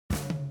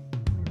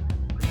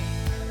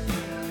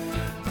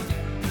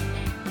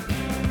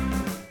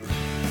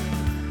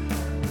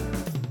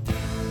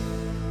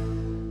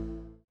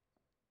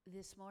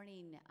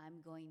morning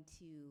I'm going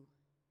to,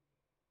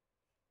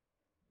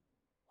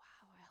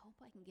 I hope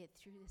I can get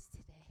through this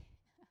today.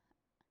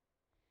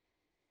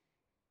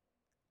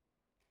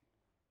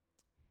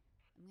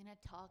 I'm going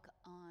to talk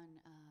on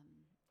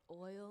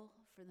oil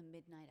for the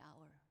midnight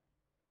hour.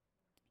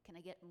 Can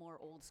I get more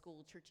old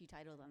school churchy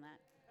title than that?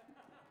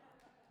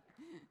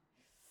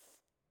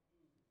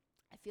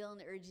 I feel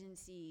an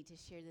urgency to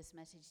share this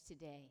message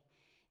today,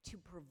 to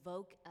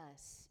provoke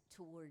us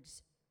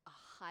towards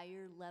a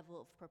higher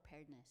level of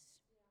preparedness.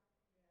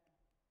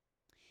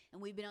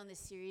 And we've been on this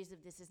series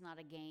of This Is Not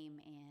a Game,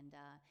 and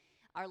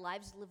our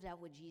lives lived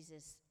out with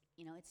Jesus,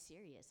 it's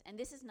serious. And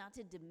this is not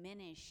to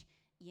diminish,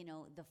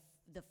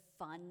 the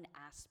fun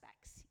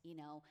aspects,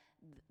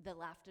 the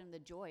laughter and the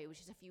joy. It was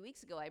just a few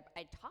weeks ago,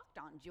 I talked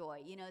on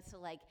joy,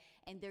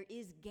 and there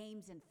is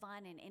games and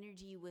fun and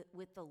energy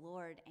with the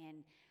Lord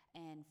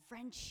and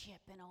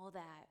friendship and all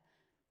that.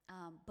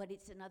 But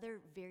it's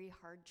another very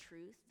hard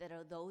truth that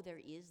although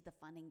there is the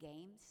fun and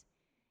games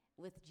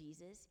with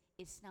Jesus,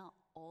 it's not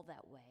all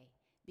that way,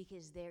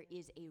 because there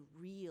is a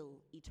real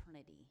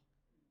eternity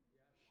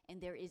and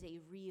there is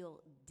a real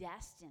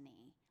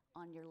destiny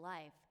on your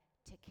life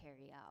to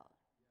carry out.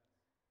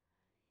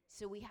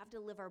 So we have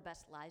to live our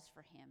best lives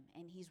for him,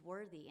 and he's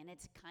worthy. And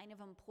it's kind of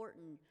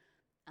important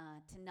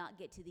to not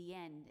get to the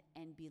end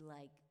and be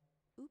like,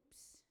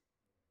 oops,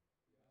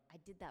 I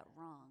did that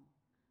wrong.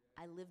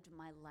 I lived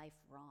my life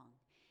wrong.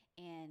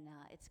 And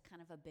it's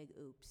kind of a big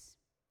oops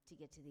to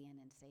get to the end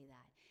and say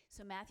that.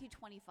 So Matthew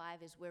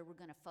 25 is where we're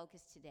going to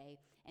focus today.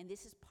 And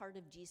this is part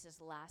of Jesus'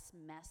 last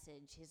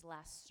message, his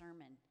last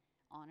sermon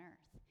on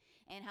earth.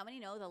 And how many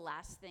know the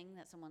last thing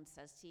that someone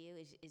says to you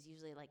is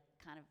usually like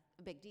kind of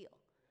a big deal?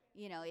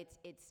 It's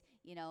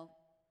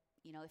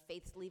if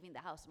Faith's leaving the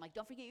house, I'm like,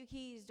 don't forget your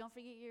keys, don't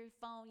forget your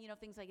phone,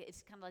 things like that.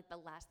 It's kind of like the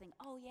last thing.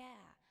 Oh, yeah.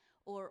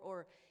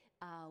 Or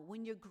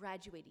when you're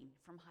graduating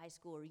from high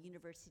school or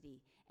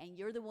university and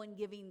you're the one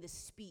giving the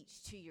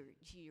speech to your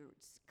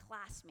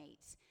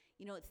classmates,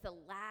 it's the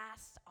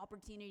last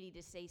opportunity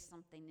to say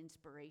something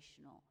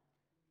inspirational.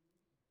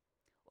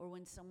 Or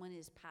when someone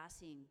is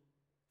passing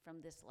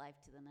from this life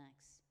to the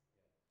next,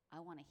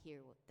 I want to hear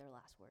their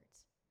last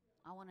words.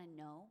 I want to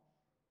know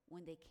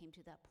when they came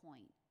to that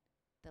point,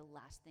 the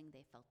last thing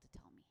they felt to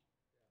tell me.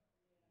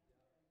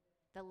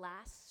 The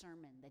last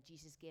sermon that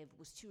Jesus gave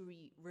was to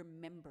be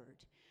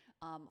remembered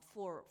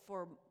for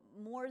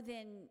more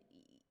than,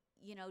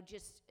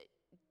 just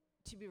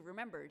to be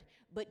remembered,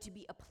 but to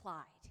be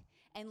applied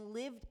and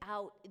lived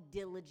out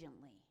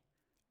diligently.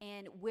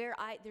 And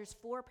there's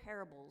 4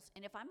 parables,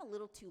 and if I'm a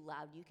little too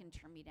loud, you can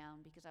turn me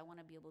down because I want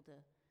to be able to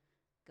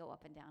go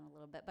up and down a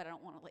little bit, but I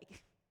don't want to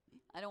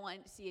I don't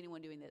want to see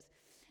anyone doing this.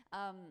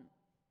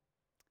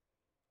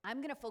 I'm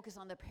going to focus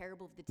on the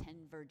parable of the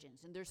 10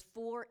 virgins. And there's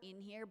 4 in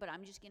here, but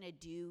I'm just going to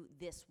do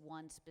this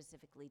one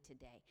specifically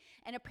today.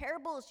 And a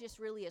parable is just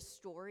really a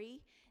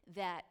story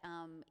that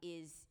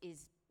is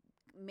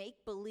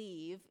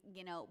make-believe,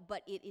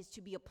 but it is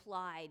to be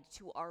applied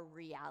to our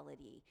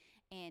reality.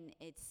 And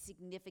it's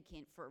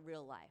significant for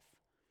real life.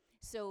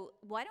 So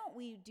why don't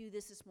we do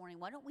this morning?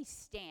 Why don't we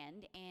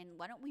stand and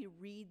why don't we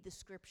read the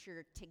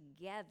scripture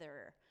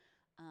together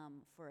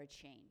for a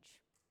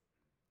change?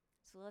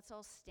 So let's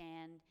all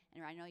stand.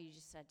 And I know you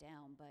just sat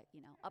down, but,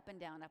 up and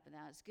down, up and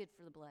down. It's good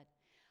for the blood.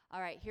 All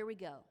right, here we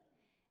go.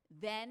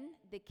 Then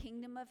the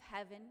kingdom of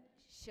heaven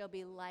shall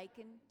be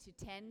likened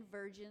to 10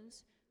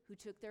 virgins who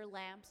took their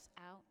lamps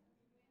out.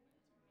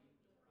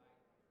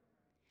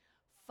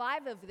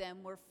 5 of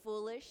them were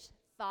foolish,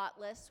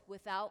 thoughtless,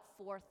 without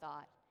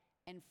forethought,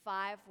 and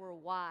 5 were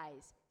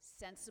wise,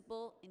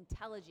 sensible,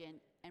 intelligent,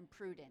 and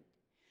prudent.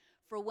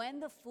 For when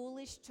the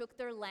foolish took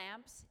their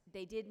lamps,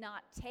 they did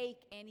not take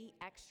any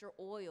extra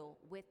oil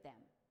with them.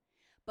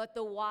 But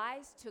the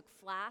wise took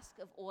flasks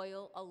of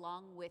oil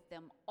along with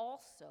them,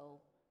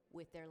 also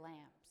with their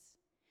lamps.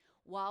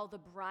 While the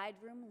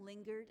bridegroom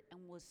lingered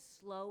and was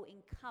slow in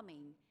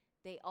coming,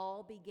 they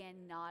all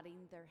began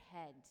nodding their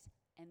heads,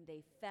 and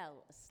they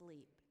fell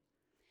asleep.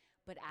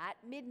 But at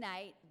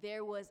midnight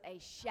there was a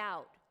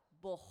shout,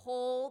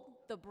 "Behold,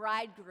 the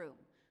bridegroom!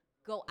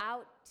 Go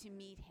out to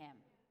meet him."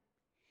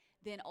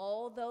 Then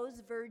all those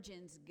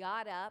virgins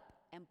got up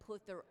and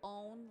put their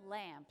own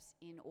lamps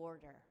in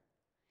order.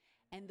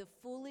 And the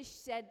foolish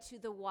said to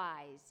the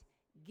wise,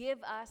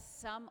 "Give us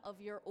some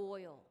of your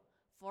oil,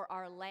 for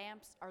our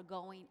lamps are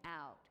going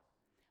out."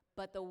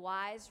 But the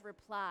wise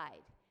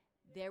replied,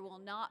 "There will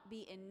not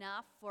be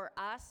enough for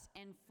us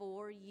and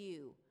for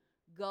you.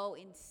 Go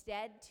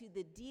instead to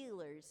the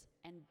dealers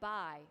and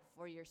buy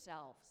for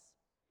yourselves."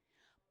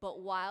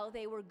 But while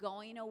they were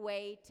going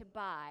away to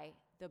buy,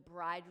 the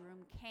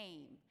bridegroom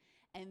came.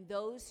 And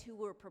those who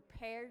were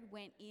prepared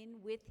went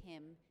in with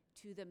him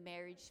to the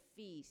marriage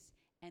feast,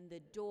 and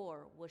the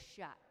door was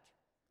shut.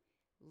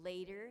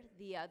 Later,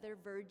 the other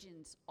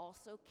virgins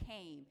also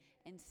came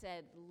and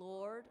said,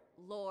 "Lord,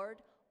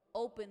 Lord,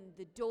 open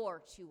the door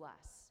to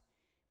us."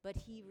 But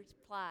he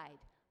replied,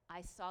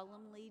 "I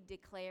solemnly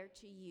declare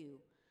to you,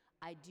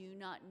 I do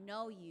not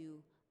know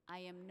you. I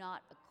am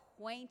not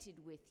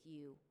acquainted with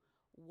you.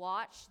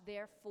 Watch,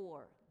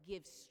 therefore,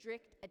 give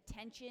strict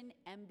attention,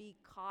 and be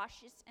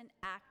cautious and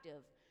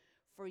active,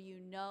 for you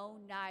know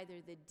neither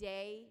the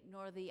day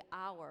nor the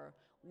hour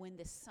when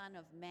the Son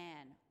of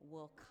Man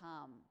will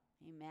come.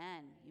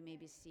 Amen. You may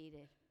be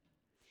seated.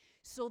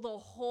 So the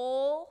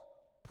whole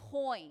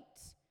point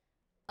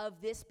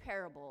of this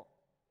parable,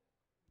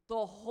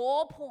 the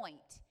whole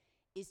point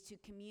is to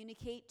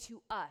communicate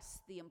to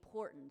us the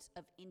importance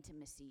of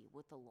intimacy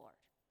with the Lord.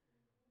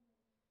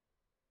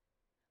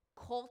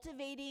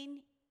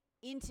 Cultivating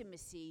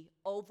intimacy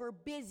over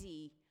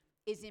busy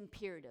is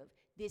imperative.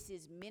 This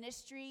is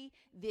ministry.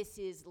 This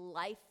is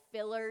life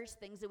fillers,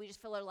 things that we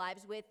just fill our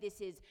lives with. This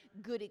is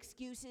good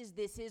excuses.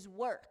 This is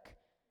work,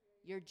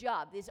 your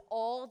job. This is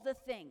all the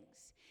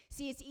things.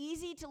 See, it's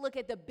easy to look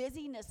at the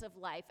busyness of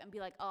life and be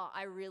like, oh,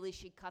 I really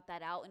should cut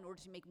that out in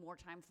order to make more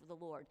time for the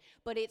Lord.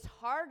 But it's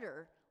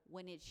harder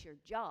when it's your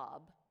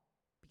job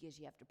because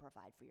you have to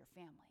provide for your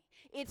family.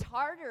 It's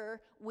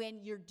harder when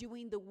you're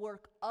doing the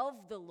work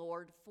of the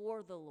Lord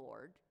for the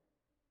Lord,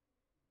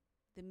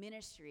 the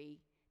ministry,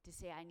 to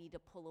say I need to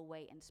pull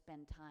away and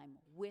spend time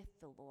with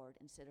the Lord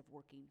instead of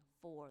working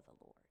for the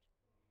Lord.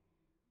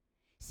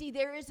 See,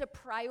 there is a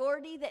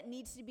priority that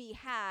needs to be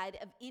had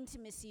of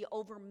intimacy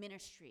over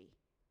ministry,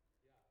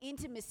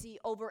 intimacy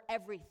over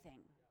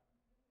everything.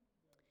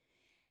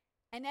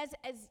 And as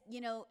you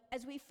know,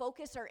 as we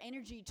focus our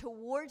energy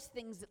towards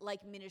things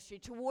like ministry,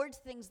 towards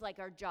things like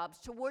our jobs,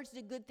 towards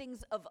the good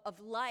things of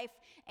life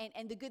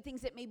and the good things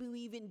that maybe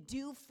we even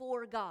do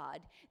for God,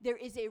 there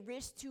is a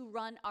risk to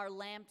run our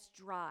lamps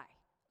dry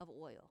of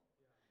oil.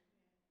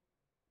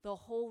 The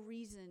whole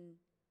reason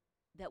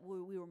that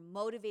we were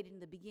motivated in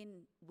the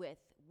beginning with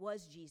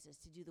was Jesus,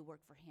 to do the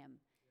work for him.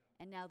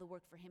 And now the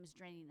work for him is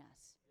draining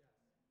us.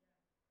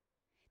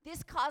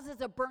 This causes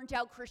a burnt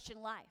out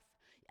Christian life.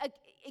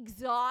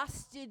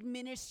 Exhausted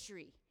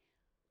ministry,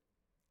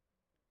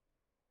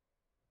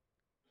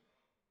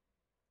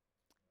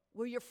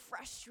 where you're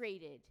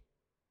frustrated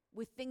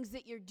with things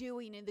that you're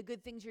doing and the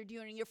good things you're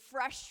doing, and you're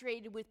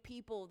frustrated with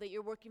people that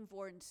you're working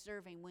for and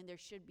serving when there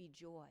should be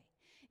joy.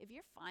 If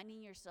you're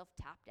finding yourself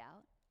tapped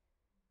out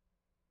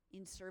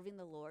in serving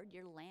the Lord,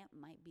 your lamp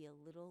might be a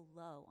little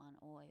low on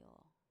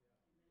oil.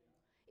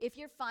 If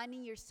you're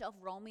finding yourself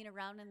roaming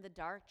around in the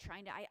dark,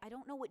 trying to, I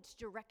don't know which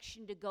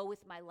direction to go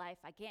with my life.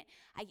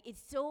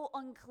 It's so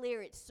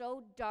unclear. It's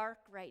so dark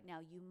right now.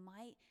 You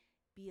might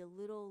be a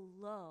little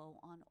low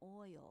on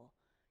oil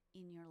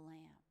in your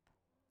lamp.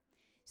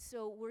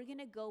 So we're going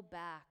to go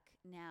back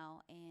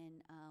now,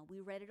 and we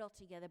read it all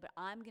together, but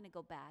I'm going to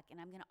go back, and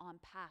I'm going to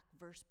unpack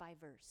verse by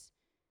verse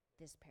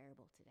this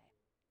parable today.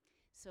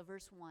 So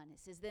verse 1, it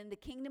says, then the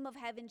kingdom of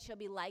heaven shall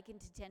be likened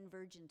to 10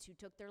 virgins who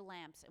took their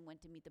lamps and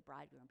went to meet the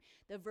bridegroom.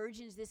 The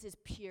virgins, this is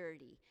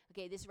purity.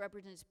 Okay, this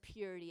represents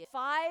purity.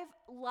 5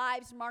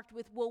 lives marked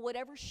with, well,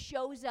 whatever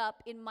shows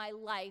up in my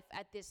life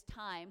at this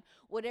time,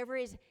 whatever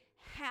is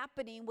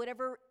happening,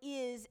 whatever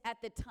is at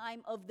the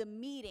time of the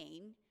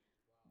meeting,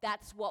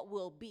 that's what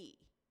will be.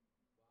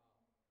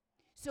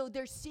 So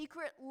their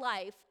secret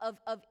life of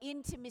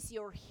intimacy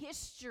or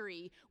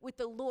history with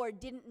the Lord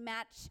didn't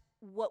match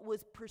what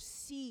was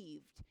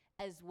perceived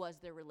as was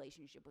their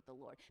relationship with the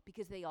Lord,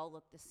 because they all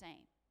look the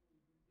same.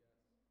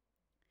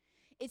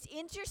 It's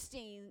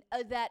interesting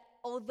that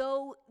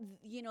although,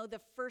 the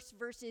first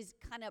verses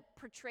kind of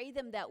portray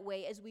them that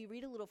way, as we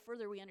read a little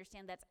further, we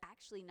understand that's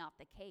actually not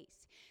the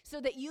case. So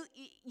that you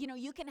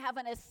can have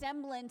a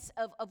semblance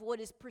of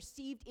what is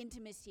perceived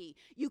intimacy.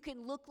 You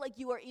can look like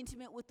you are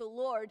intimate with the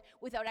Lord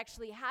without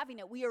actually having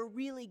it. We are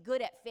really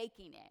good at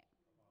faking it.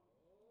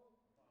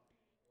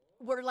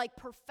 We're like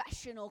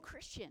professional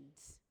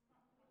Christians.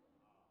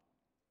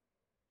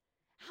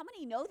 How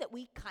many know that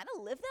we kind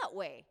of live that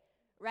way?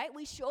 Right?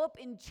 We show up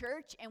in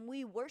church and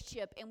we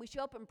worship, and we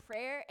show up in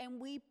prayer and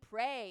we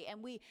pray,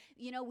 and we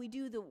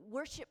do the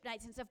worship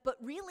nights and stuff. But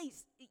really,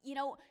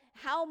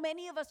 how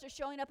many of us are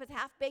showing up as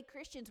half-baked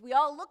Christians? We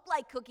all look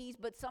like cookies,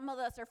 but some of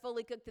us are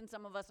fully cooked and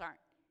some of us aren't.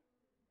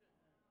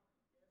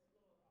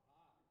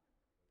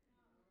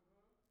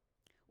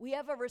 We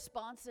have a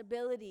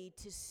responsibility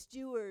to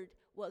steward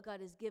what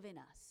God has given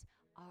us,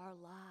 our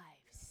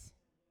lives.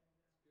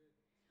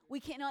 We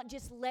cannot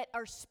just let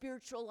our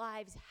spiritual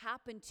lives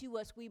happen to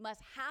us. We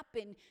must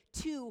happen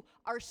to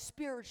our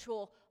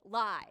spiritual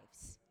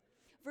lives.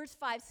 Verse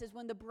 5 says,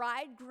 while the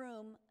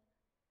bridegroom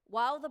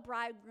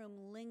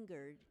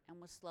lingered and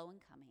was slow in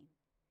coming,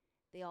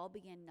 they all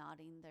began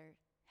nodding their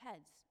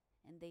heads,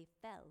 and they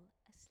fell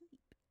asleep.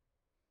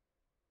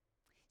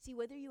 See,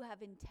 whether you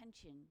have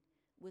intention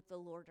with the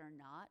Lord or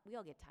not, we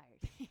all get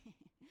tired.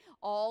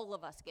 All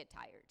of us get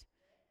tired.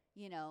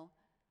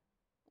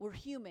 We're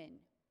human.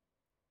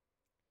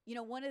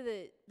 One of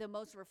the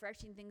most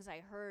refreshing things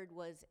I heard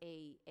was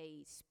a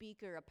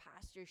speaker, a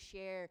pastor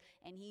share,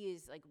 and he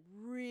is like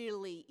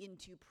really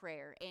into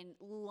prayer and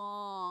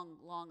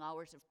long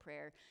hours of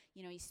prayer.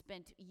 He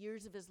spent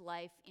years of his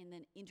life in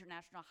the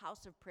International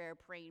House of Prayer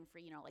praying for,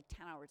 like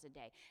 10 hours a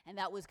day. And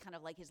that was kind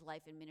of like his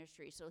life in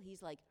ministry. So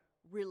he's like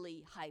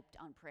really hyped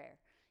on prayer,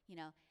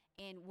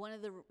 And one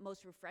of the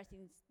most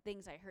refreshing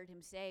things I heard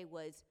him say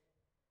was,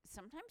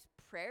 sometimes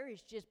prayer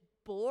is just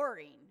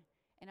boring.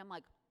 And I'm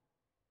like,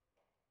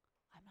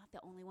 I'm not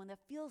the only one that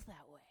feels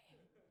that way.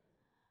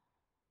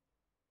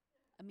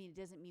 I mean, it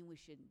doesn't mean we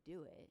shouldn't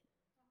do it.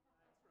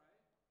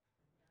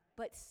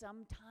 But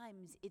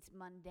sometimes it's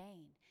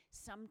mundane.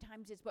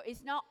 Sometimes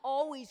it's not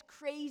always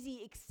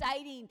crazy,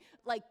 exciting,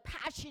 like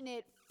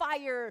passionate,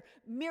 fire,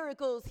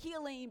 miracles,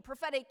 healing,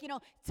 prophetic.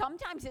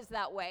 Sometimes it's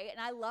that way, and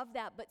I love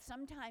that. But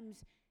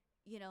sometimes,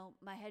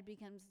 my head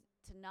begins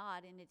to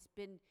nod, and it's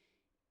been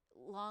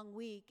a long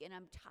week, and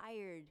I'm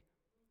tired.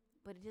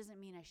 But it doesn't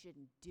mean I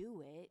shouldn't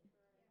do it.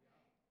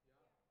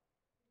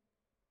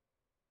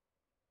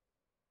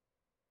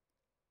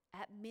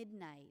 At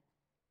midnight,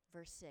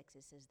 verse 6,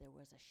 it says there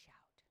was a shout.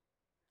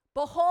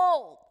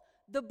 Behold,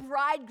 the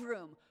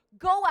bridegroom,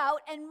 go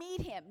out and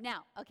meet him.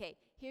 Now, okay,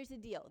 here's the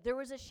deal. There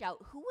was a shout.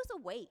 Who was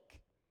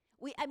awake?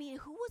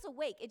 Who was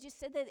awake? It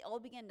just said that they all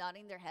began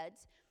nodding their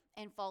heads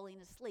and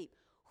falling asleep.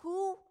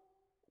 Who's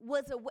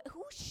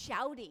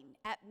shouting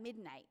at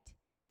midnight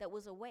that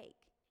was awake?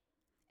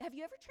 Have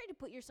you ever tried to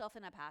put yourself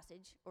in a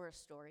passage or a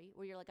story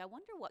where you're like, I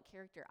wonder what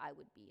character I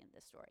would be in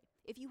this story?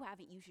 If you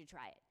haven't, you should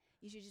try it.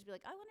 You should just be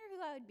like, I wonder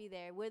who I would be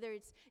there. Whether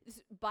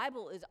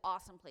Bible is an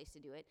awesome place to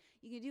do it.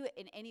 You can do it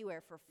in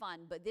anywhere for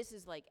fun, but this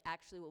is like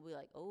actually what we're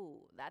like,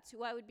 oh, that's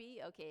who I would be?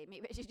 Okay,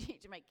 maybe I should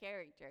change my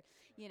character,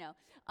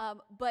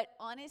 But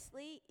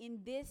honestly,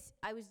 in this,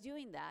 I was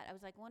doing that. I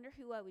was like, wonder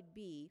who I would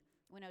be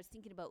when I was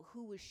thinking about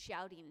who was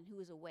shouting and who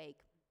was awake.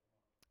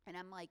 And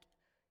I'm like,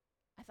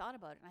 I thought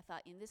about it, and I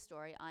thought, in this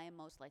story, I am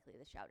most likely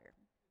the shouter.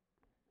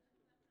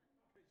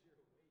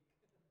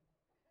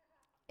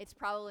 It's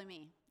probably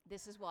me.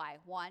 This is why.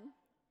 1,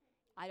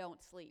 I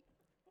don't sleep.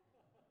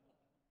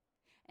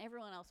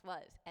 Everyone else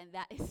was, and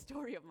that is the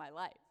story of my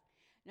life.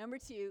 Number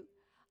 2,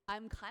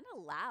 I'm kind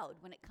of loud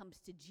when it comes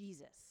to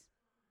Jesus.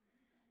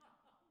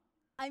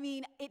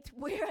 It's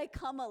where I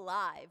come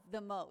alive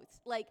the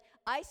most. Like,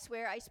 I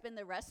swear I spend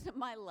the rest of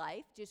my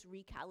life just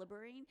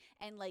recalibrating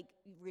and, like,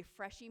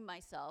 refreshing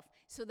myself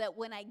so that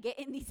when I get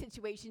in these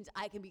situations,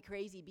 I can be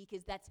crazy,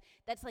 because that's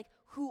like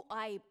who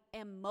I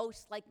am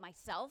most like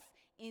myself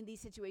in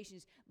these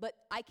situations. But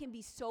I can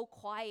be so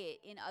quiet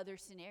in other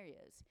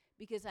scenarios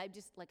because I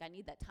just, like, I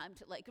need that time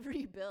to, like,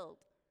 rebuild.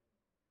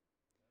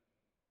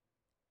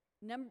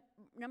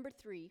 Number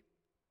 3,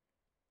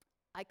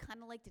 I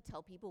kind of like to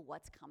tell people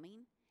what's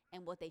coming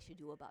and what they should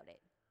do about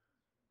it.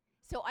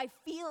 So I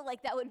feel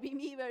like that would be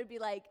me, but it would be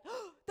like,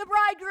 oh, the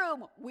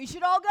bridegroom, we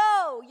should all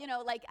go.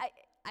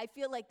 I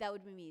feel like that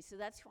would be me. So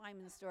that's who I'm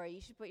in the story. You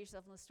should put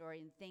yourself in the story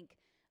and think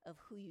of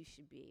who you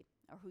should be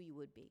or who you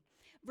would be.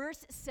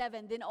 Verse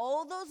 7, then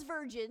all those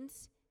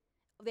virgins,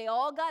 they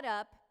all got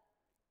up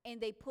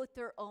and they put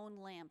their own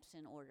lamps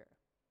in order.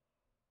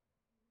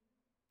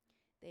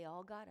 They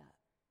all got up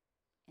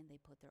and they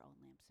put their own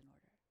lamps in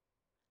order.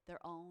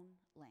 Their own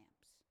lamps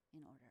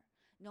in order.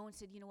 No one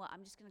said, you know what,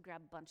 I'm just going to grab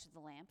a bunch of the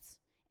lamps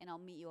and I'll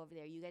meet you over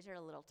there. You guys are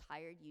a little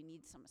tired. You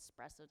need some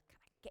espresso to kind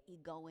of get you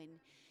going.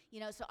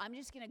 So I'm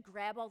just going to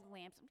grab all the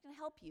lamps. I'm going to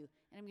help you,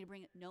 and I'm going to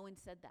bring it. No one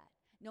said that.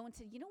 No one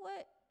said, you know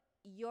what,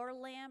 your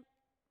lamp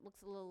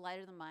looks a little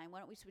lighter than mine. Why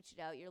don't we switch it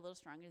out? You're a little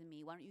stronger than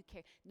me. Why don't you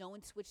carry? No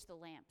one switched the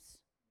lamps.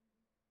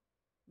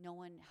 No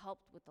one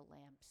helped with the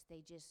lamps.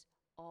 They just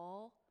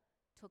all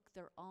took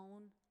their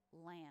own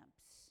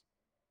lamps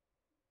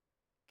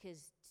because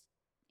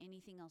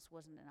anything else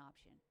wasn't an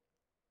option.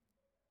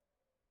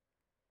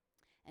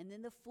 And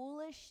then the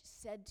foolish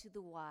said to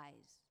the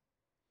wise,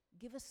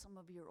 give us some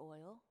of your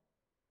oil,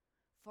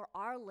 for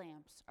our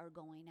lamps are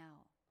going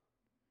out.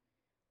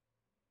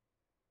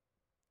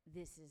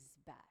 This is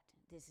bad.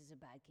 This is a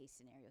bad case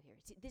scenario here.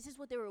 See, this is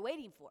what they were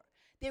waiting for.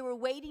 They were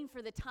waiting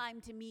for the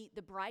time to meet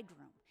the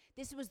bridegroom.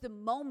 This was the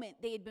moment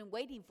they had been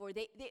waiting for. It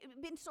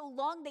had been so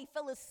long they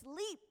fell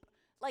asleep.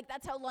 Like,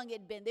 that's how long it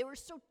had been. They were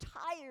so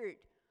tired.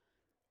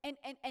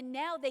 And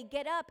now they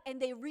get up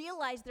and they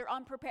realize they're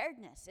on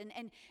preparedness.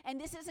 And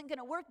this isn't going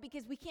to work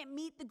because we can't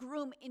meet the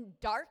groom in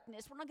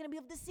darkness. We're not going to be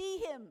able to see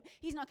him.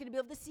 He's not going to be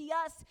able to see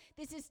us.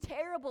 This is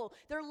terrible.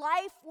 Their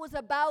life was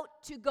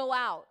about to go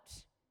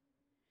out.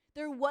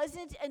 There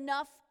wasn't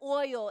enough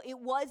oil. It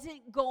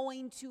wasn't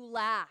going to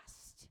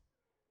last.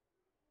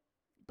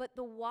 But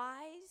the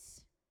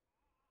wise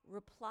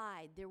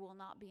replied, there will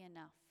not be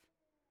enough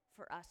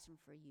for us and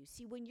for you.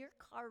 See, when your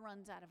car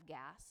runs out of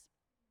gas,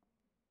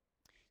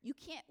 you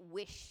can't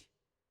wish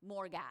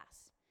more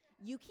gas.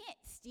 You can't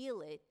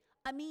steal it.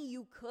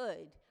 You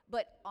could,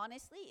 but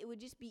honestly, it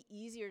would just be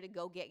easier to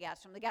go get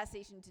gas from the gas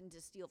station than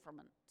to steal from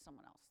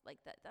someone else. Like,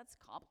 that's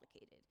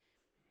complicated.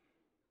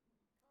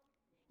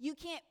 You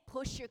can't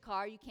push your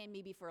car. You can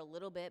maybe for a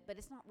little bit, but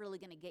it's not really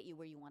going to get you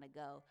where you want to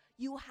go.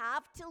 You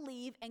have to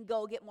leave and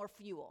go get more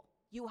fuel.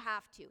 You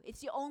have to.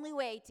 It's the only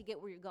way to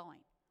get where you're going.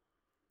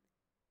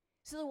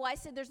 So the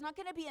wise said, there's not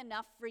going to be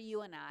enough for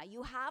you and I.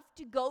 You have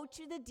to go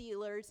to the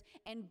dealers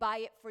and buy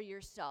it for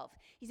yourself.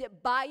 He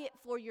said, buy it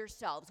for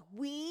yourselves.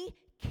 We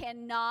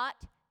cannot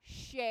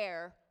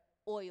share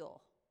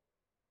oil.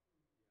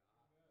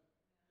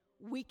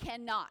 We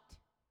cannot.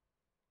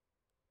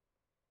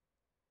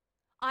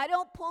 I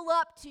don't pull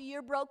up to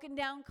your broken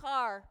down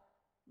car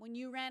when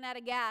you ran out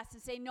of gas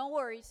and say, no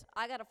worries,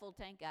 I got a full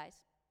tank, guys.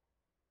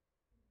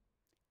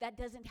 That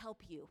doesn't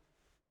help you.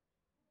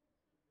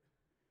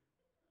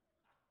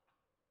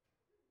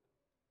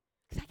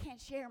 Because I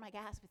can't share my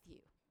gas with you.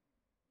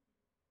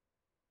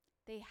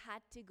 They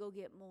had to go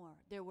get more.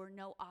 There were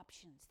no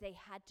options. They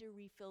had to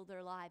refill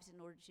their lives in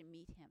order to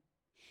meet him.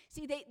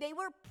 See, they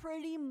were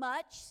pretty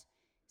much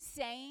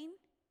saying,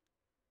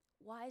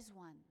 wise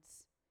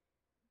ones,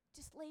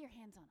 just lay your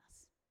hands on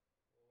us.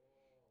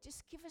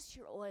 Just give us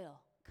your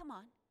oil. Come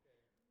on.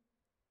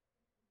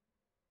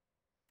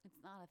 It's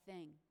not a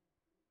thing.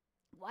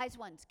 Wise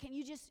ones, can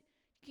you just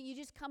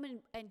come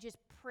and just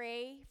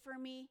pray for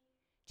me?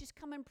 Just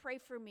come and pray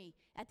for me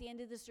at the end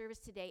of the service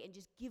today and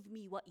just give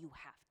me what you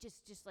have.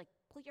 Just like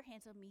put your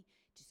hands on me.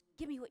 Just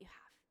give me what you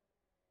have.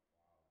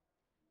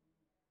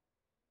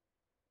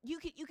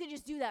 You could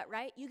just do that,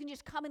 right? You can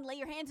just come and lay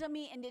your hands on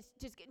me and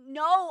just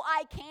no,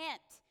 I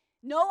can't.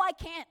 No, I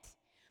can't.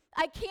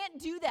 I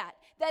can't do that.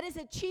 That is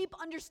a cheap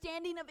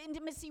understanding of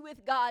intimacy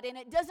with God, and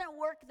it doesn't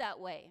work that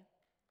way.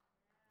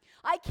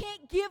 I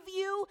can't give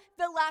you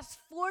the last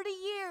 40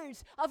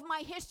 years of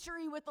my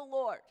history with the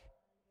Lord.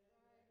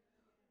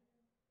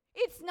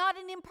 It's not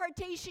an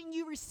impartation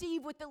you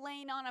receive with the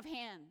laying on of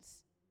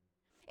hands.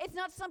 It's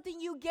not something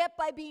you get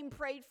by being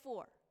prayed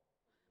for.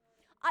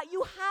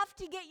 You have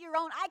to get your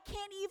own. I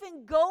can't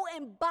even go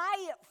and buy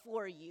it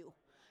for you.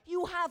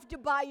 You have to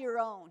buy your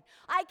own.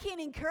 I can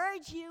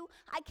encourage you.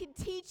 I can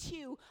teach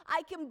you.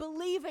 I can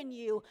believe in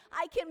you.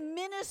 I can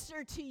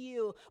minister to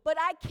you. But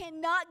I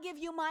cannot give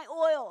you my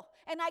oil.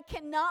 And I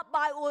cannot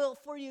buy oil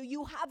for you.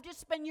 You have to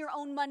spend your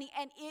own money,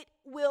 and it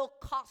will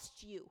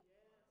cost you.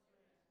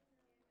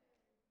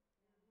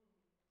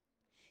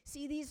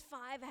 See, these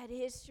 5 had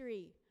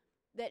history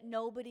that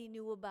nobody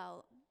knew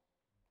about.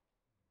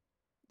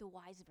 The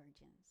wise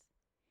virgins.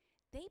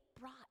 They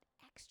brought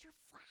extra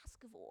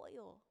flask of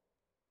oil.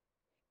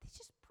 They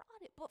just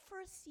brought it. But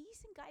for a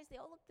season, guys, they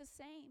all look the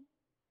same.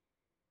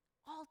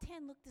 All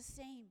 10 look the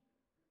same.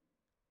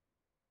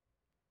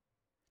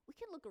 We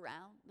can look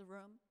around the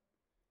room.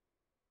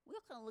 We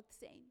all kind of look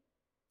the same.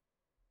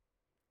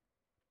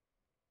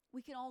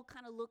 We can all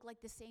kind of look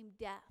like the same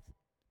depth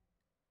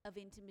of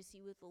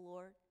intimacy with the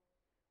Lord.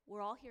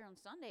 We're all here on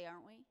Sunday,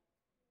 aren't we?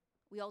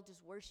 We all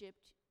just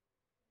worshiped.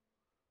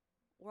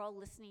 We're all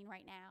listening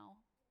right now.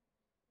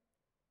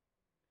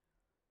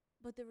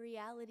 But the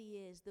reality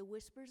is, the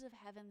whispers of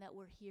heaven that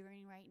we're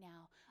hearing right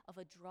now of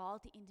a draw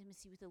to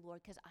intimacy with the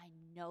Lord, because I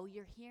know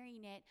you're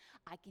hearing it.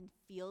 I can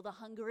feel the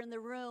hunger in the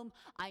room.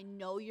 I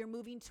know you're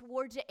moving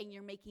towards it and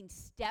you're making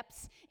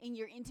steps in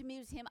your intimacy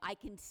with him. I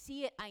can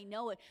see it. I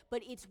know it.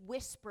 But it's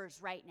whispers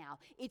right now.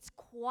 It's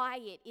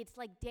quiet. It's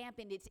like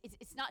dampened.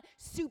 It's not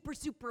super,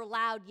 super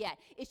loud yet.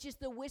 It's just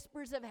the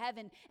whispers of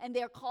heaven. And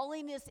they're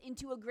calling us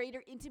into a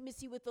greater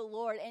intimacy with the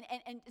Lord.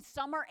 And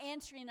some are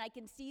answering. I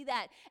can see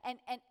that. And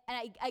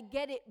I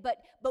get it,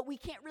 but we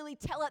can't really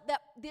tell at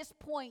this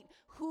point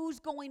who's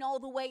going all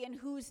the way and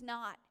who's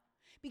not.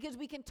 Because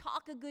we can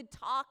talk a good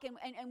talk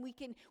and we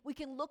can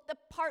look the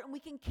part and we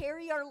can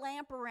carry our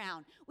lamp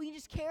around. We can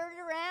just carry it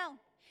around.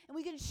 And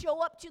we can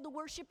show up to the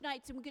worship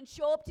nights and we can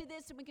show up to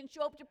this and we can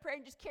show up to prayer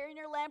and just carrying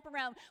our lamp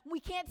around. We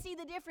can't see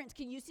the difference.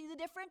 Can you see the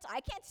difference? I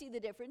can't see the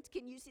difference.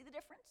 Can you see the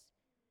difference?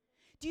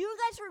 Do you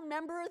guys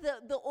remember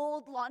the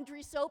old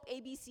laundry soap,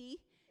 ABC?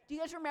 Do you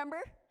guys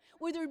remember?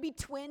 Where there would be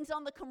twins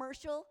on the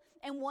commercial,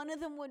 and one of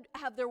them would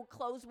have their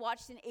clothes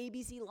washed in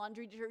ABC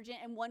laundry detergent,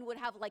 and one would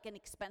have like an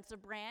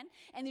expensive brand.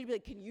 And they'd be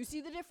like, can you see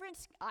the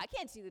difference? I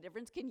can't see the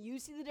difference. Can you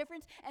see the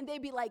difference? And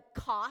they'd be like,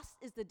 cost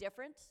is the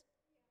difference.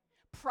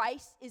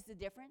 Price is the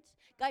difference.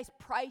 Guys,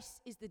 price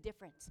is the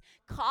difference.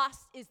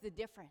 Cost is the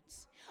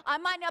difference. I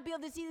might not be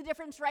able to see the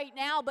difference right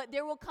now, but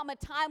there will come a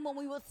time when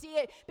we will see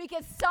it,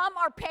 because some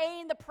are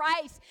paying the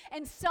price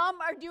and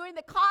some are doing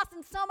the cost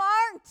and some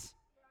aren't.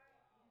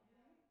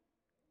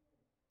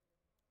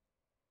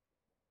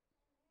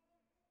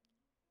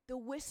 The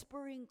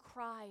whispering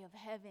cry of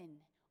heaven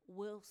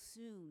will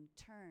soon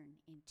turn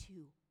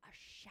into a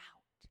shout.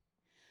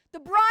 The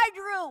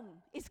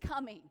bridegroom is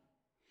coming.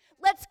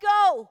 Let's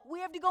go. We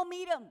have to go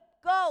meet him.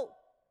 Go.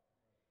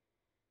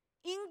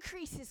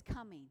 Increase is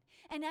coming.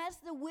 And as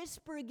the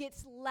whisper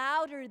gets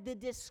louder, the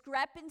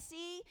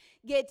discrepancy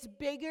gets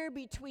bigger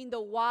between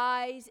the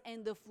wise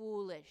and the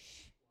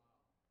foolish.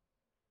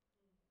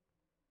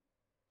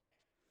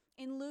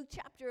 In Luke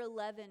chapter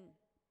 11,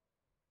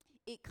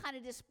 it kind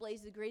of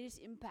displays the greatest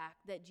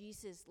impact that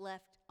Jesus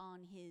left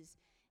on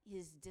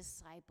his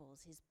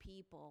disciples, his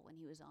people, when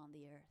he was on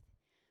the earth.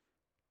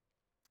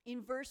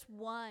 In verse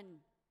 1,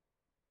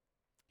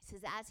 it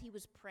says, as he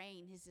was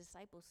praying, his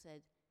disciples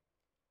said,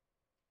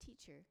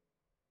 Teacher,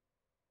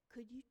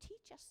 could you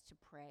teach us to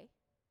pray?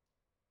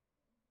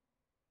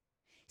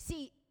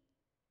 See,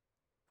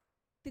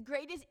 the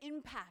greatest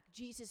impact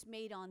Jesus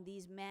made on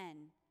these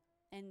men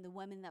and the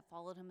women that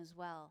followed him as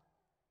well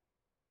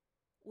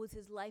was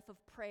his life of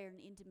prayer and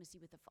intimacy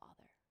with the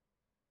Father.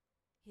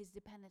 his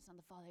dependence on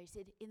the Father. He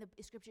said, in the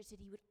scripture, it said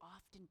he would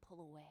often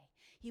pull away.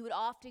 He would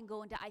often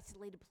go into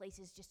isolated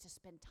places just to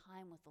spend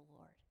time with the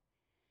Lord,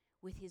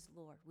 with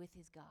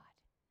his God.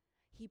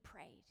 He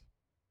prayed.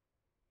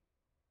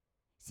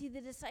 See,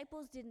 the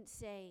disciples didn't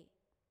say,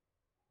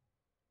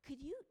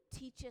 could you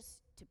teach us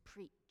to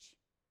preach?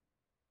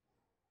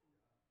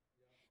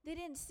 They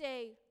didn't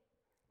say,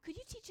 could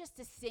you teach us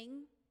to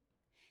sing?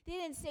 They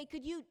didn't say,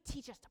 could you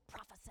teach us to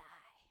prophesy?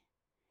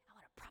 I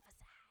want to prophesy.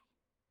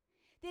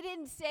 They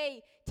didn't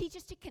say, teach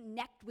us to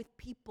connect with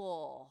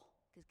people,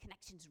 because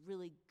connection's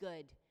really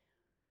good.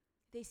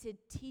 They said,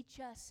 teach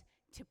us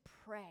to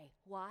pray.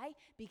 Why?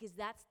 Because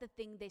that's the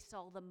thing they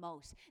saw the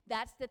most.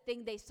 That's the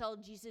thing they saw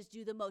Jesus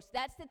do the most.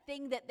 That's the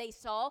thing that they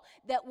saw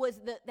that was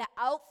the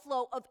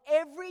outflow of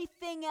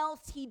everything else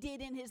he did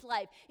in his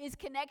life. His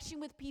connection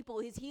with people,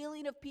 his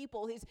healing of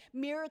people, his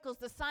miracles,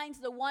 the signs,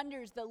 the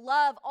wonders, the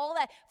love, all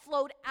that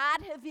flowed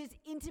out of his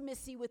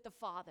intimacy with the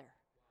Father.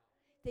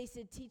 They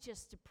said, teach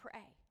us to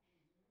pray.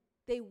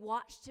 They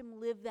watched him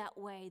live that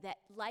way, that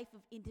life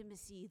of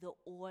intimacy, the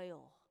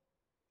oil.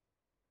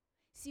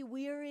 See,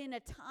 we're in a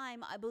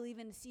time, I believe,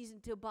 in a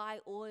season to buy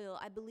oil.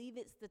 I believe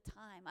it's the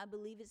time. I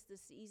believe it's the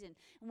season.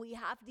 And we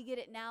have to get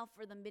it now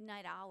for the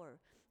midnight hour.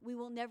 We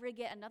will never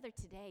get another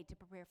today to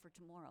prepare for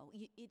tomorrow.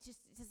 It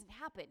doesn't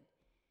happen.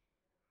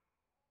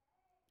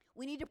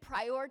 We need to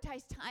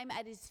prioritize time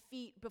at his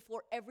feet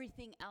before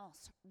everything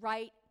else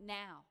right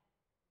now.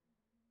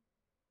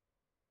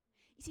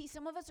 You see,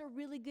 some of us are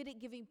really good at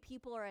giving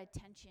people our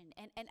attention.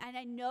 And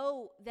I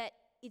know that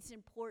it's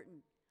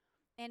important.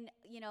 And,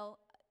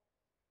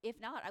 if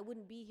not, I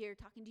wouldn't be here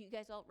talking to you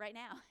guys all right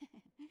now.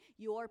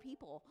 Your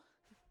people.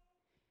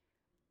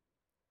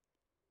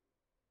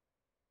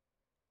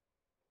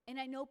 And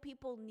I know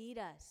people need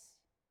us.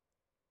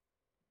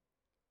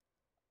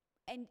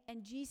 And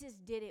Jesus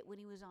did it when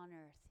he was on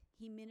earth.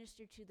 He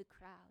ministered to the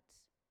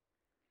crowds.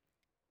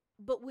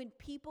 But when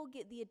people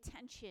get the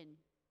attention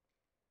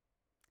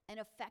and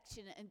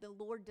affection and the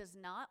Lord does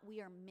not, we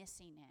are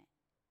missing it.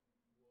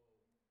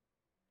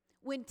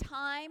 When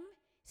time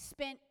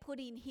spent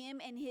putting him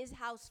and his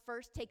house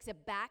first takes a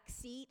back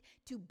seat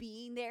to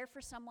being there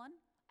for someone,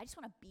 I just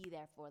want to be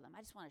there for them.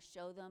 I just want to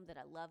show them that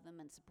I love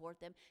them and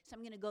support them. So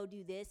I'm going to go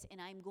do this,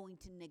 and I'm going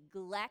to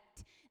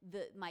neglect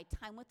my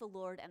time with the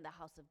Lord and the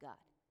house of God.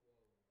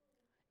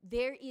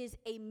 There is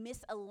a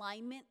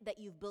misalignment that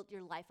you've built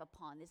your life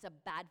upon. It's a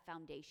bad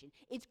foundation.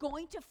 It's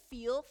going to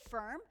feel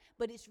firm,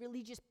 but it's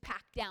really just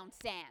packed down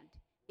sand.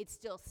 It's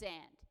still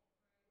sand.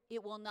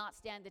 It will not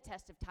stand the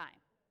test of time.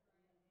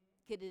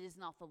 Because it is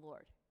not the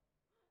Lord.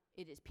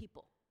 It is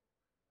people.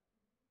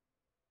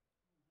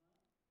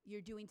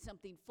 You're doing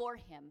something for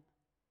him,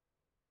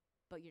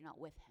 but you're not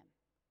with him.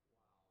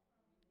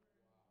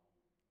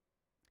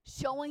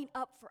 Showing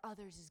up for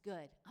others is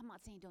good. I'm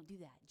not saying don't do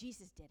that.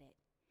 Jesus did it.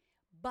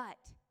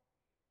 But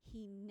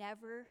he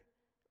never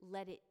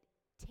let it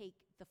take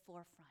the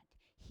forefront.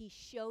 He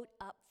showed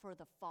up for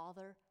the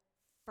Father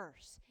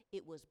first.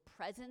 It was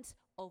presence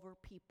over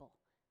people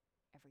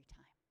every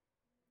time.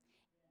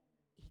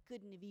 He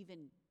couldn't have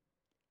even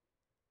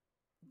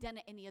done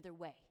it any other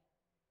way,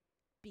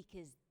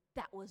 because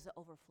that was the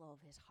overflow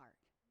of his heart,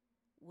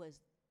 was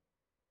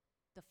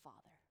the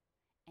Father.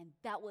 And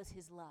that was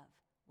his love,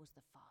 was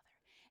the Father.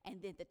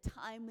 And then the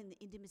time and the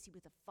intimacy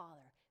with the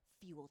Father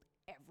fueled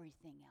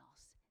everything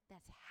else.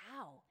 That's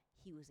how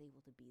he was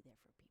able to be there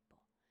for people.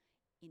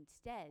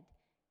 Instead,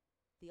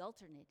 the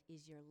alternate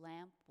is your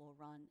lamp will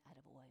run out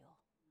of oil.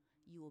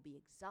 You will be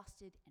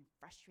exhausted and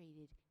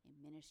frustrated in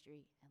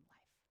ministry and life.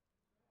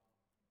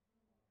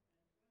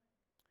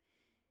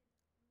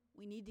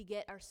 We need to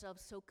get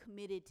ourselves so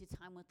committed to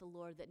time with the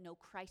Lord that no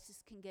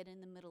crisis can get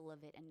in the middle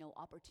of it and no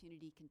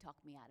opportunity can talk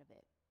me out of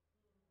it.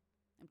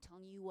 I'm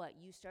telling you what,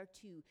 you start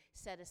to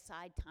set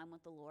aside time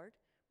with the Lord,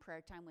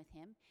 prayer time with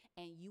him,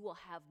 and you will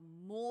have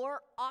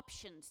more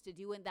options to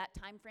do in that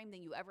time frame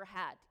than you ever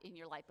had in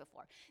your life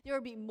before. There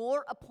will be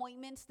more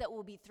appointments that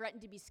will be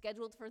threatened to be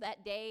scheduled for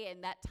that day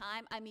and that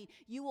time. I mean,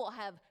 you will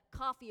have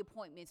coffee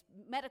appointments,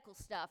 medical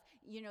stuff.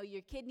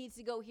 Your kid needs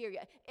to go here.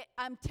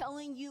 I'm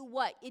telling you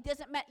what, it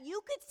doesn't matter. You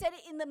could set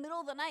it in the middle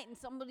of the night and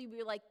somebody will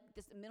be like,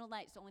 this middle of the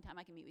night is the only time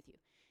I can meet with you.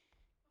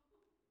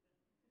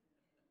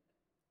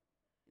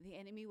 The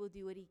enemy will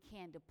do what he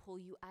can to pull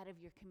you out of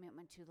your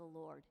commitment to the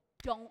Lord.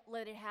 Don't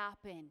let it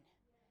happen.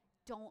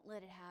 Don't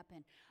let it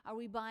happen. Are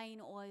we buying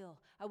oil?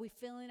 Are we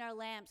filling our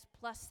lamps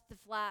plus the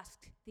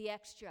flask, the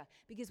extra?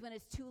 Because when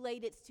it's too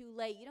late, it's too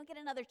late. You don't get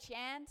another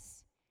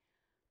chance.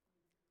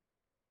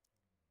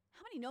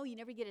 How many know you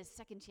never get a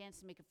second chance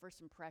to make a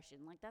first impression?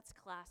 Like, that's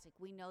classic.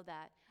 We know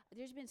that.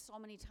 There's been so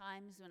many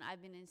times when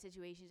I've been in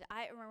situations.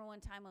 I remember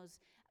one time I was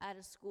out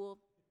of school,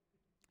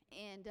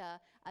 and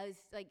I was,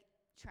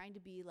 trying to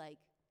be,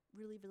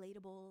 really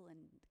relatable and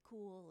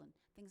cool and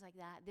things like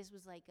that. This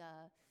was my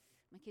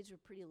kids were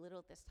pretty little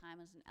at this time.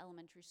 I was in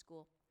elementary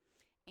school.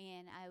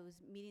 And I was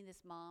meeting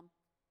this mom.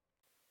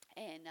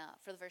 And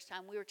for the first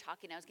time, we were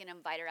talking. I was going to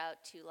invite her out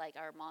to like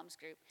our mom's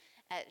group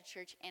at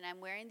church, and I'm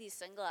wearing these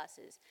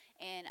sunglasses,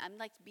 and I'm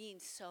like being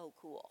so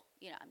cool.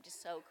 I'm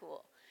just so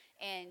cool.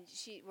 And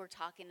we're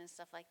talking and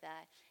stuff like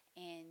that,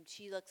 and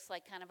she looks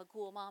like kind of a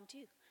cool mom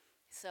too.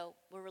 So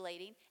we're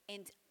relating,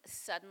 and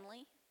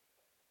suddenly,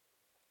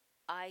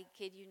 I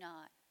kid you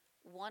not,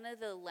 one of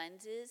the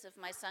lenses of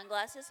my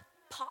sunglasses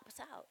pops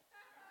out.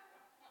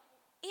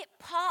 It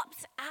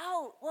pops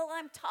out while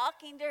I'm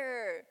talking to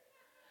her.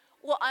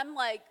 Well, I'm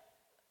like,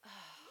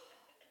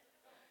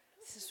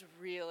 this is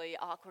really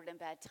awkward and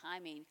bad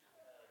timing.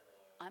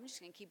 I'm just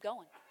going to keep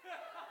going.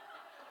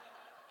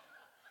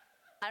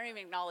 I don't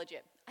even acknowledge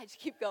it. I just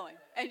keep going.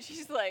 And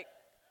she's like,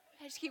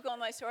 I just keep going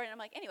with my story. And I'm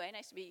like, anyway,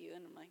 nice to meet you.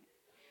 And I'm like,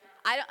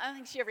 I don't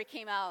think she ever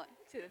came out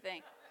to the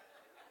thing.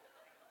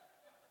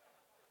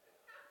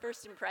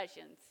 First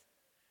impressions.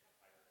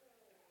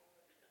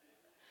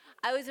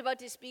 I was about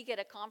to speak at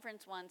a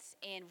conference once,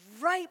 and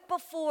right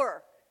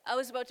before I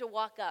was about to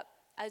walk up,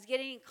 I was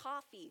getting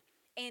coffee,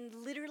 and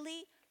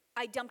literally,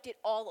 I dumped it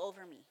all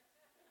over me.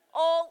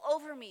 All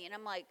over me. And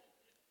I'm like,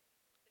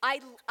 I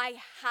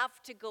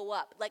have to go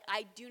up. Like,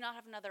 I do not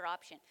have another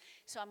option.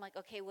 So I'm like,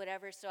 okay,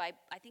 whatever. So I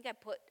think I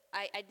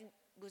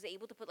was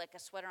able to put like a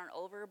sweater on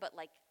over, but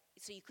like,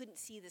 so you couldn't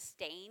see the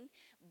stain,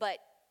 but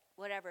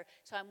whatever.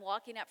 So I'm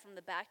walking up from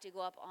the back to go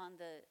up on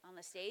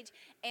the stage,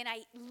 and I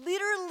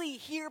literally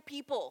hear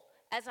people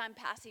as I'm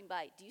passing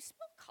by, do you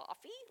smell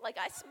coffee? Like,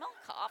 I smell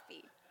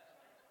coffee.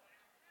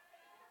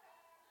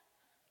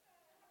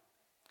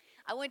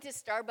 I went to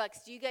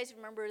Starbucks. Do you guys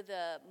remember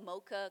the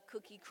mocha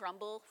cookie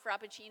crumble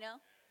frappuccino?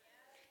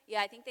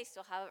 Yeah, I think they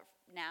still have it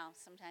now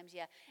sometimes,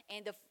 yeah.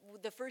 And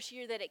the first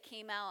year that it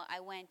came out, I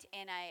went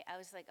and I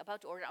was like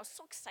about to order. I was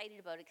so excited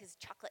about it because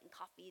chocolate and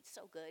coffee, it's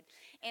so good.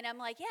 And I'm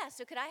like, yeah,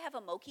 so could I have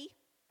a mochi?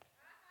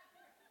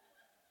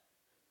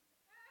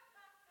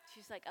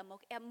 She's like, a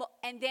mochi.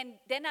 And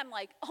then I'm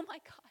like, oh my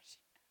gosh,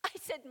 I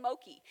said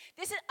mochi.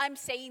 I'm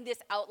saying this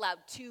out loud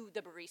to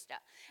the barista.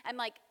 I'm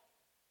like,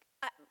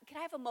 can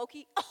I have a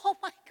mochi? Oh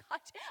my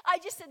gosh, I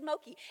just said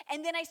mochi.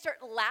 And then I start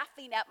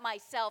laughing at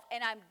myself,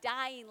 and I'm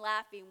dying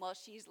laughing while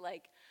she's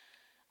like,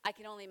 I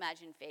can only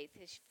imagine Faith.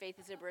 Faith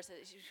is a barista.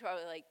 She's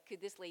probably like,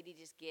 could this lady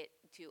just get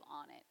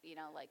on it?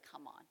 Like,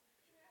 come on.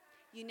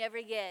 You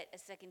never get a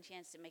second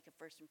chance to make a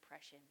first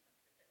impression.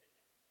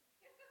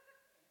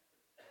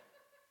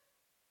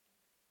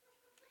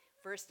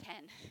 Verse 10.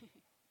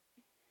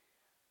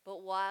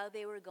 But while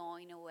they were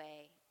going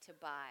away to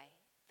buy,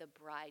 the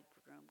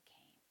bridegroom came.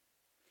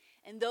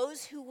 And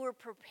those who were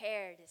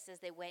prepared, it says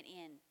they went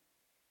in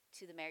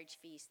to the marriage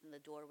feast, and the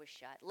door was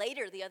shut.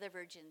 Later, the other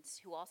virgins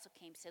who also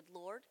came said,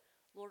 Lord,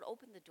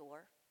 open the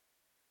door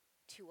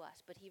to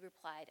us. But he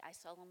replied, I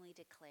solemnly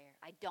declare,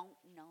 I don't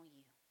know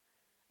you.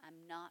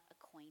 I'm not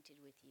acquainted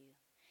with you.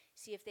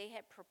 See, if they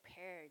had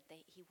prepared,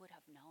 he would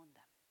have known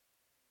them.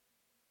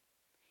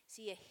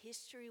 See, a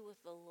history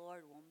with the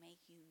Lord will make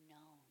you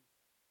known.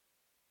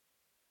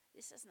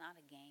 This is not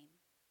a game.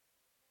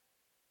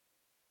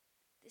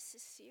 This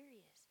is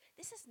serious.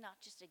 This is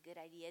not just a good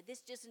idea.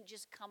 This doesn't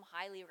just come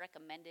highly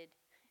recommended.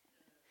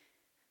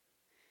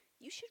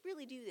 You should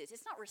really do this.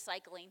 It's not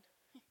recycling.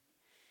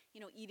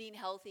 Eating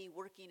healthy,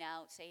 working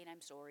out, saying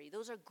I'm sorry.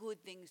 Those are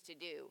good things to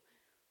do.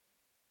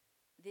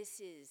 This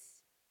is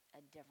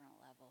a different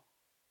level.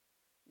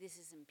 This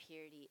is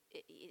impurity.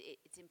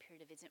 It's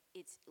imperative.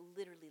 It's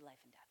literally life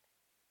and death.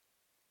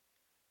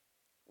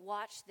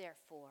 Watch,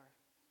 therefore.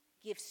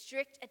 Give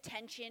strict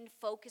attention,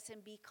 focus,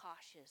 and be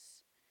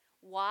cautious.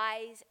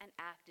 Wise and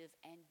active,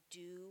 and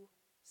do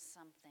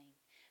something.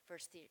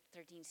 Verse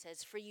 13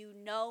 says, for you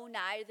know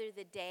neither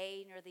the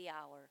day nor the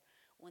hour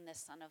when the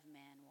Son of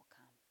Man will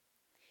come.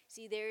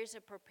 See, there is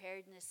a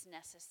preparedness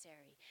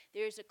necessary.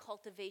 There is a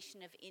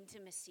cultivation of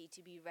intimacy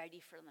to be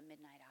ready for the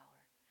midnight hour.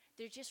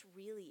 There just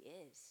really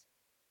is.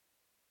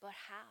 But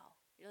how?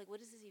 You're like, what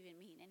does this even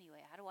mean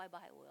anyway? How do I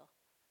buy oil?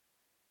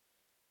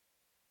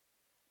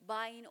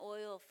 Buying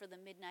oil for the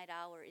midnight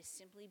hour is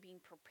simply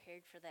being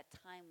prepared for that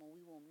time when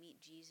we will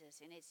meet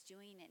Jesus, and it's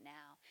doing it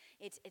now.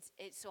 It's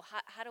so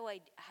how do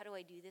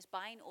I do this?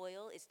 Buying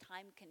oil is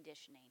time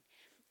conditioning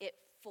it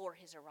for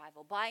his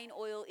arrival. Buying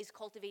oil is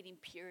cultivating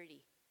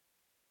purity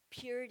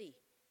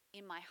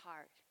in my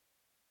heart,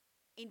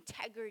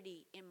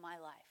 integrity in my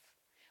life.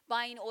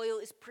 Buying oil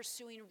is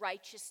pursuing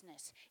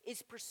righteousness,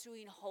 is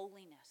pursuing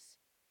holiness.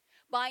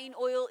 Buying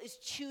oil is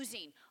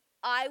choosing,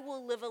 I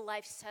will live a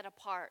life set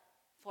apart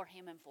for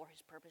him and for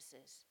his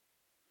purposes.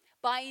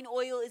 Buying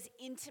oil is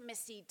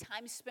intimacy,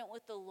 time spent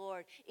with the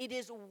Lord. It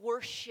is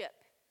worship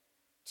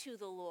to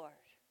the Lord.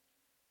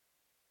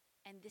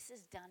 And this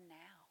is done now.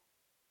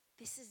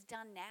 This is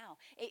done now.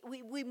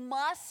 We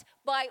must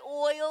buy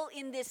oil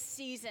in this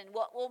season.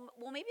 Well,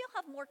 maybe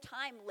I'll have more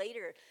time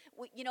later.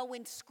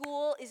 When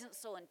school isn't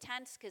so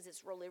intense because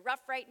it's really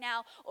rough right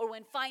now, or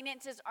when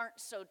finances aren't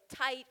so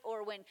tight,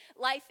 or when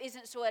life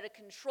isn't so out of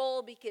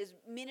control because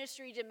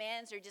ministry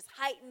demands are just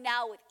heightened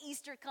now with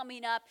Easter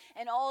coming up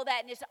and all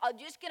that. And I'm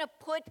just going to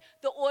put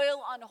the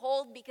oil on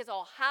hold because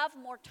I'll have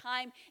more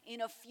time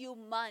in a few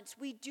months.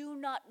 We do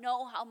not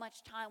know how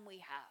much time we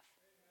have.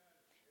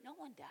 No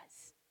one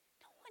does.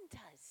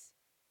 Does.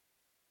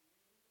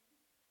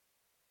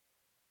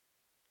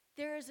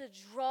 There is a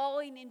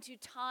drawing into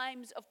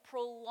times of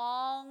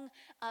prolonged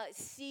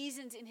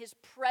seasons in his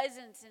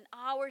presence and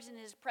hours in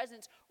his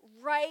presence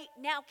right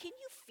now. Can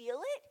you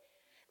feel it?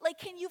 Like,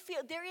 can you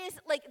feel, there is,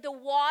 like, the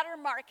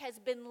watermark has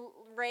been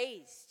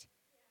raised.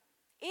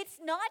 It's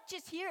not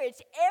just here,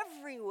 it's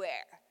everywhere.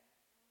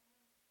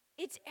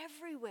 It's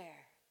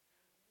everywhere.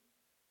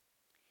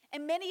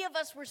 And many of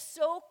us were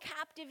so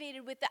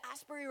captivated with the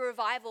Asbury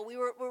revival. We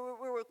were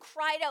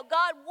cried out,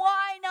 God,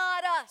 why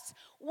not us?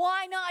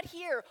 Why not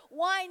here?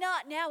 Why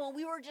not now? And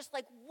we were just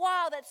like,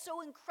 wow, that's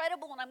so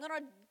incredible. And I'm going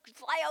to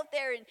fly out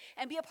there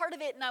and be a part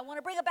of it. And I want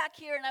to bring it back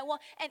here. And I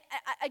want it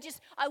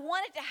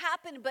to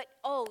happen. But,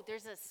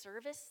 there's a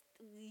service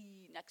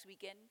next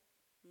weekend.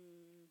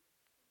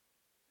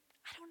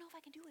 I don't know if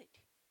I can do it.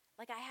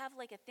 Like, I have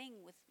like a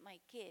thing with my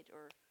kid,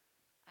 or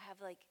I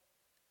have like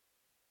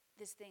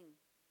this thing.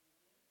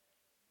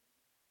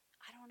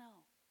 I don't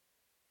know.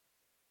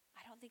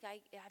 I don't think I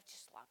have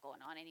just a lot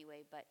going on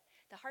anyway, but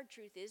the hard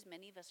truth is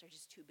many of us are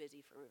just too busy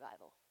for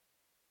revival.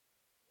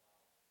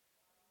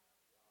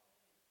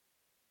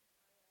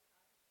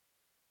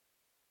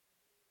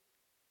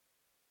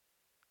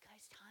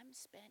 Guys, time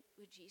spent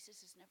with Jesus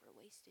is never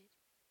wasted.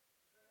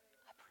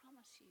 I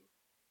promise you.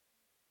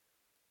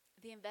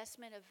 The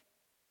investment of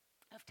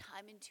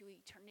time into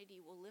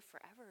eternity will live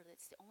forever.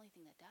 That's the only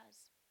thing that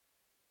does.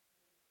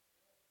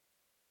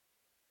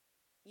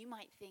 You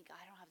might think,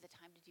 I don't have the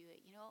time to do it.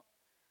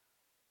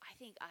 I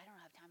think I don't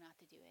have time not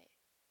to do it.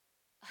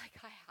 Like,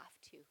 I have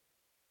to.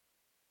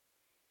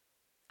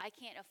 I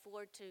can't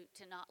afford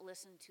to not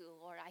listen to the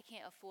Lord. I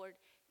can't afford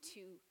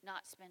to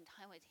not spend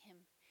time with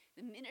him.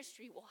 The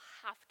ministry will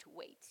have to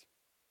wait.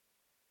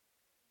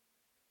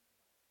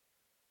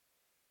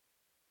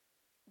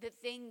 The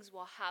things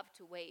will have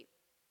to wait.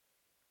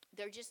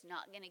 They're just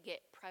not going to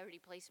get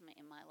priority placement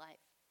in my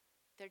life.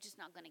 They're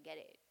just not going to get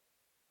it.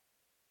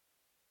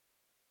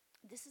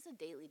 This is a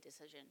daily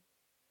decision.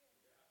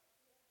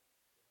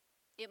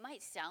 It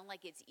might sound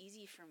like it's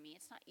easy for me.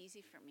 It's not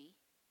easy for me.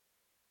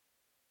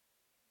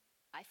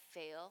 I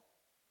fail.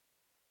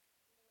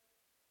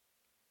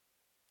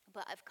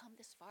 But I've come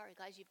this far.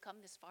 Guys, you've come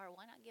this far.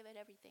 Why not give it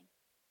everything?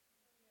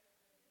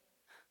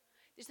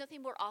 There's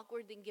nothing more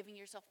awkward than giving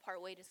yourself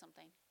part way to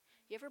something.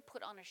 You ever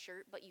put on a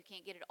shirt, but you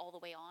can't get it all the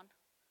way on?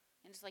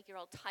 And it's like you're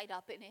all tied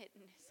up in it.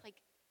 And it's like,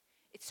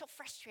 it's so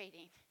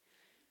frustrating.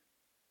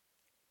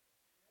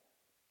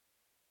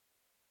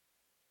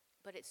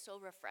 But it's so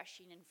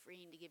refreshing and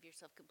freeing to give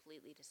yourself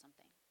completely to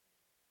something.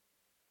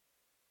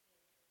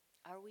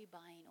 Are we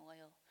buying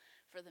oil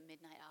for the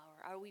midnight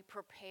hour? Are we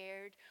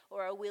prepared,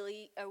 or are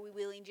we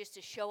willing just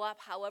to show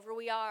up however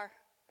we are?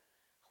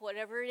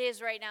 Whatever it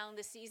is right now in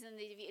the season,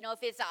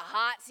 if it's a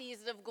hot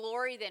season of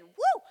glory, then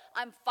woo,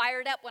 I'm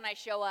fired up when I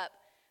show up.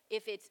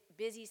 If it's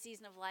busy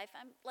season of life,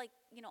 I'm like,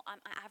 I'm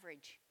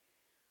average.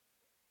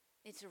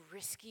 It's a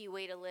risky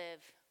way to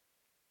live.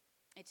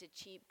 It's a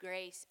cheap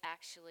grace,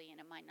 actually,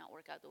 and it might not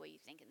work out the way you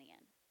think in the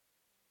end.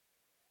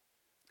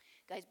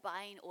 Guys,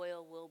 buying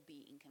oil will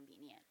be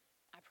inconvenient.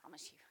 I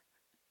promise you.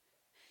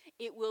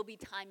 It will be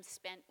time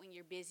spent when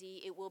you're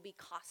busy. It will be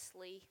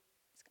costly.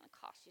 It's going to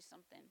cost you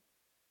something.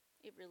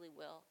 It really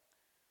will.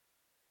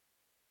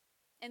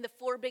 And the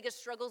 4 biggest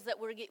struggles that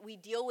we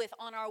deal with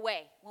on our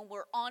way when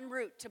we're en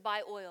route to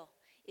buy oil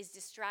is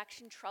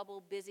distraction,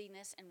 trouble,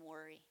 busyness, and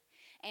worry.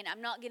 And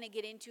I'm not going to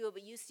get into it,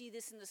 but you see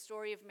this in the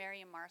story of Mary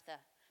and Martha.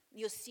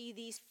 You'll see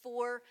these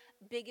 4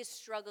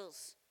 biggest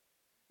struggles.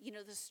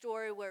 The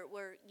story where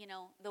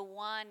the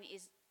one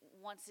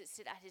wants to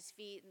sit at his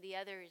feet and the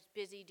other is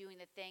busy doing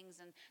the things,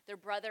 and their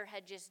brother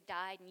had just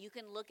died. And you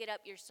can look it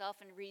up yourself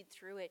and read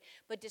through it.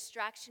 But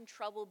distraction,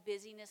 trouble,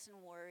 busyness,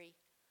 and worry.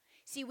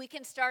 See, we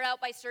can start out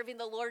by serving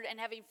the Lord and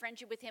having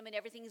friendship with him and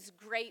everything's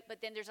great,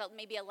 but then there's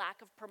maybe a lack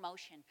of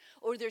promotion,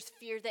 or there's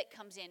fear that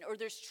comes in, or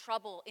there's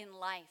trouble in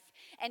life.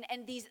 And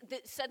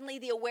suddenly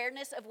the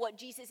awareness of what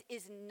Jesus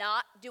is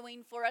not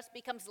doing for us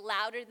becomes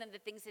louder than the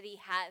things that he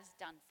has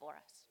done for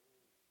us.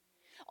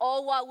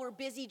 All while we're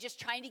busy just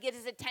trying to get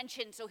his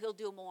attention so he'll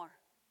do more.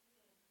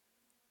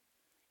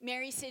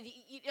 Mary said,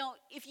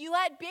 if you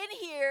had been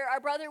here, our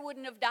brother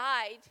wouldn't have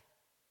died.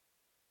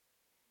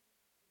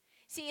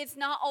 See, it's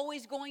not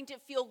always going to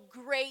feel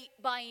great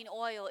buying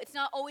oil. It's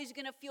not always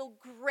going to feel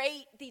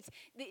great,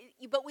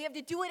 but we have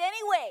to do it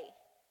anyway.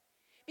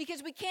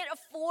 Because we can't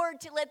afford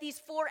to let these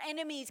 4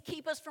 enemies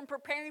keep us from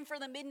preparing for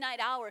the midnight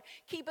hour,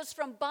 keep us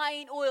from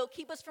buying oil,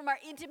 keep us from our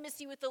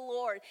intimacy with the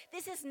Lord.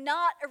 This is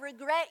not a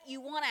regret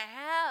you want to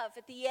have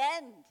at the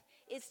end.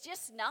 It's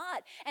just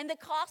not. And the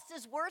cost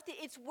is worth it.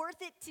 It's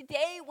worth it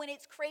today when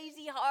it's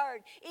crazy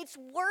hard. It's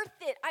worth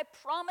it. I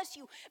promise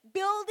you.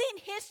 Building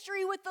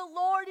history with the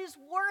Lord is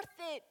worth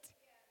it.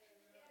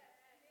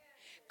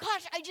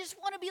 Gosh, I just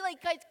want to be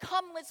like, guys,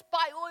 come, let's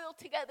buy oil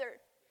together.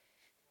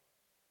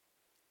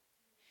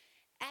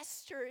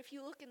 Esther, if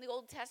you look in the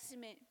Old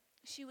Testament,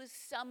 she was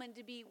summoned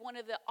to be one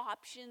of the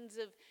options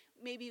of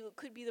maybe it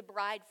could be the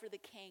bride for the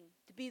king,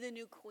 to be the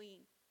new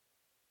queen.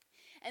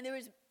 And there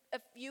was a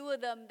few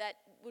of them that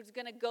was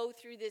going to go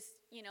through this,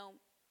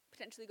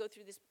 potentially go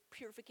through this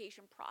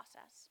purification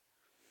process.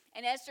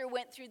 And Esther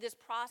went through this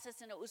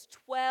process, and it was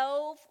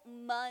 12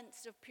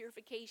 months of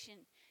purification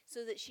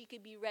so that she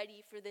could be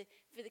ready for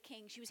the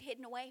king. She was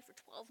hidden away for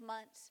 12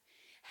 months.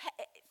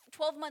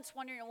 12 months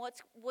wondering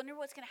what's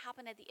going to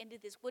happen at the end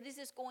of this. What is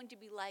this going to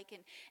be like?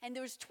 And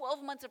there was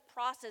 12 months of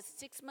process,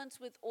 6 months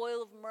with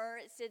oil of myrrh,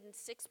 it said, and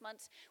 6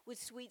 months with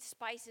sweet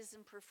spices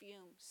and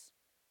perfumes.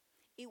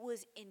 It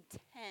was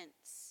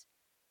intense.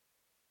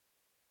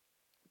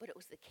 But it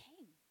was the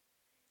king.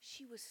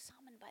 She was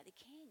summoned by the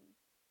king.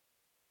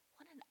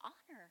 What an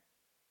honor.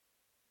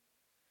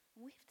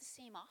 And we have the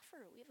same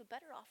offer. We have a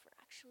better offer,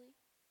 actually.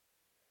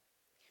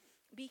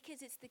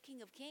 Because it's the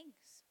King of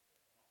Kings.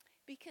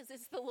 Because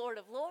it's the Lord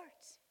of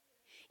Lords.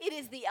 It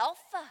is the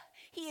Alpha.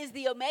 He is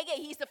the Omega.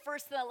 He's the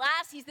first and the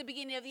last. He's the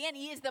beginning of the end.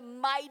 He is the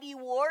mighty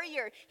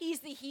warrior.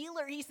 He's the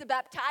healer. He's the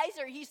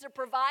baptizer. He's the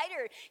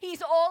provider.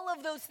 He's all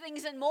of those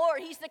things and more.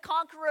 He's the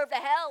conqueror of the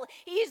hell.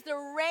 He is the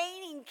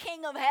reigning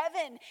King of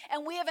heaven.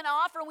 And we have an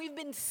offer. We've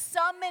been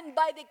summoned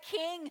by the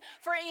King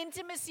for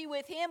intimacy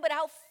with him. But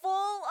how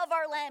full of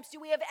our lamps?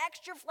 Do we have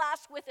extra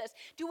flasks with us?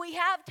 Do we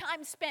have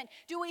time spent?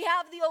 Do we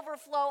have the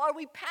overflow? Are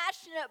we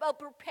passionate about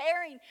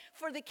preparing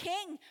for the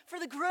King, for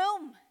the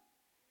groom?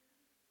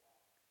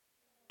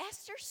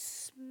 Esther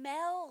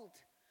smelled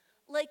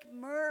like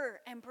myrrh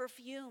and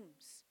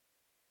perfumes,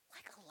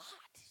 like a lot.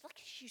 Like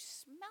she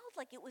smelled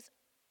like it was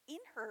in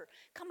her,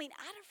 coming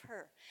out of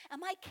her.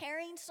 Am I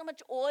carrying so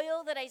much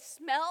oil that I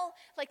smell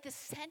like the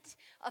scent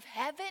of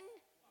heaven?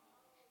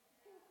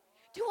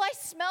 Do I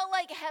smell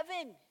like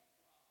heaven?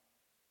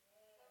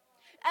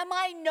 Am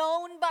I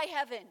known by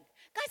heaven?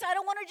 Guys, I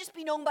don't want to just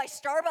be known by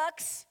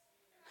Starbucks.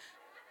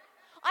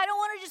 I don't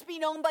want to just be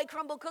known by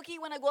Crumble Cookie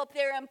when I go up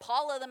there and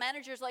Paula, the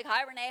manager's like,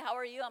 hi, Renee, how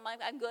are you? I'm like,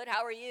 I'm good,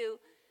 how are you?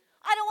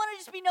 I don't want to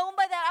just be known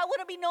by that. I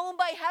want to be known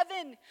by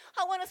heaven.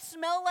 I want to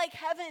smell like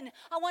heaven.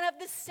 I want to have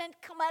the scent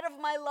come out of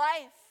my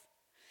life.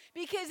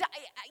 Because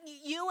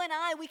you and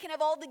I, we can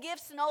have all the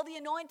gifts and all the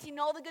anointing and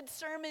all the good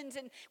sermons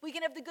and we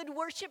can have the good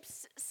worship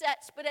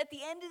sets. But at the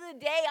end of the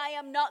day, I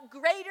am not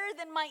greater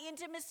than my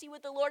intimacy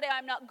with the Lord. I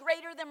am not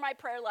greater than my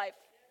prayer life.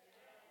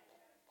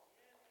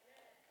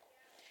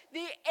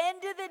 The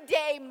end of the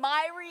day,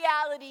 my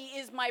reality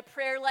is my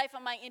prayer life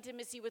and my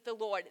intimacy with the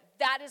Lord.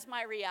 That is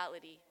my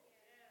reality.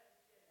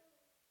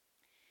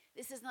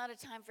 This is not a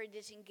time for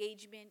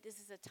disengagement. This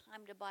is a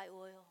time to buy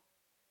oil.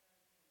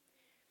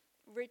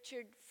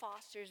 Richard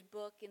Foster's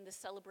book in The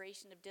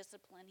Celebration of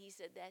Discipline, he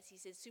said this. He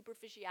said,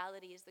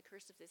 superficiality is the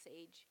curse of this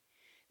age.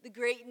 The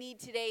great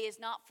need today is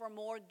not for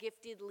more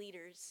gifted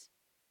leaders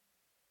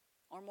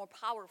or more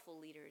powerful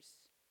leaders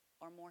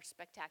or more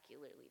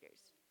spectacular leaders.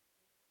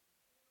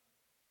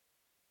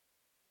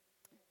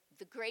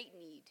 The great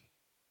need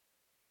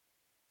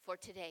for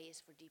today is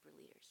for deeper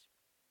leaders.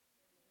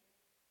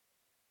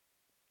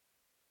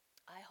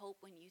 I hope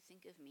when you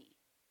think of me,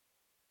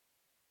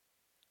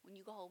 when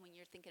you go home and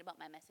you're thinking about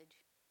my message,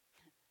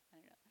 I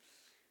don't know.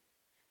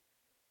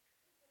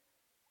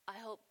 I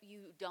hope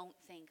you don't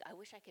think, I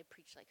wish I could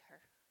preach like her.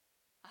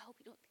 I hope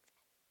you don't think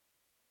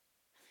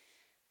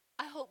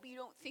that. I hope you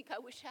don't think I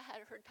wish I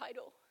had her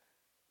title.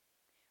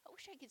 I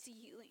wish I could see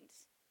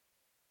healings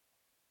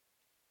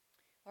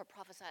or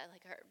prophesy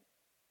like her.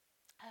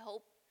 I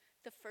hope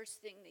the first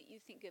thing that you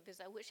think of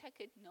is, I wish I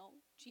could know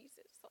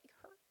Jesus like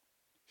her.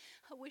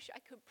 I wish I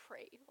could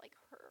pray like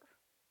her.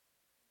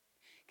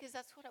 Because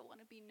that's what I want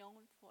to be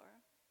known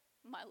for,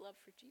 my love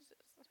for Jesus.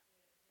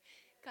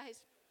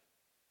 Guys,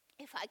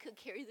 if I could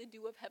carry the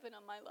dew of heaven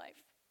on my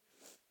life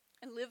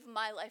and live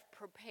my life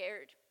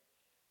prepared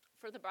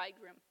for the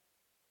bridegroom,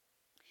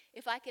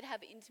 if I could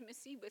have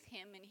intimacy with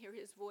him and hear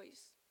his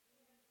voice,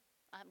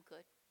 I'm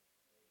good.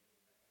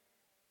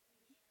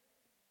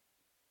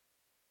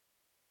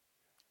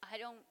 I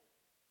don't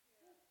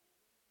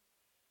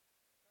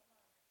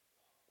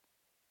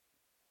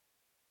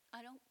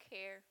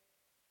care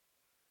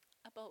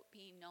about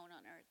being known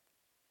on earth.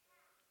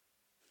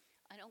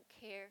 I don't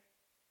care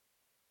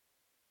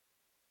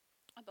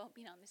about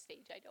being on the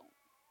stage. I don't.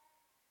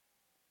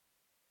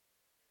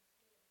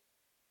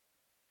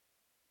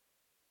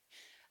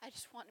 I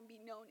just want to be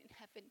known in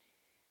heaven.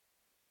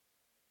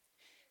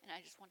 And I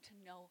just want to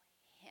know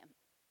him.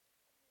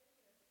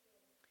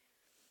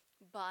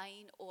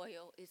 Buying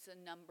oil is the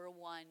number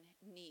one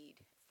need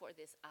for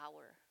this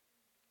hour.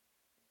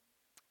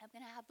 I'm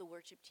going to have the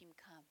worship team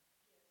come.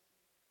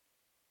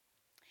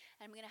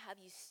 And I'm going to have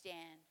you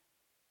stand.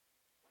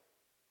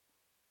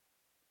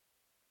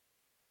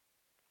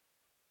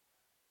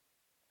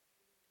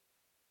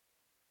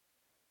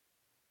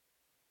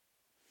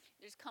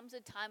 just comes a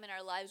time in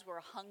our lives where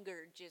hunger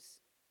just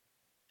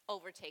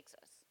overtakes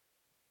us.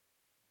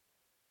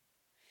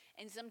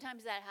 And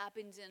sometimes that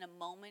happens in a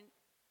moment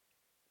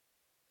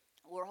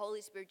where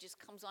Holy Spirit just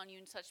comes on you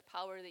in such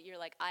power that you're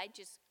like, I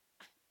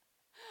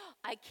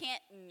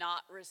can't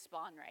not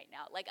respond right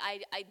now. Like, I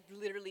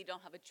literally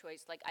don't have a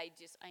choice. Like, I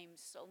am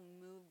so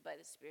moved by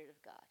the Spirit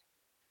of God.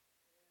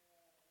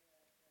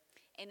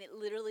 And it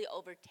literally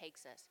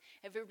overtakes us.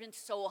 Have you ever been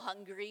so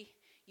hungry,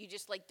 you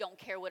just, like, don't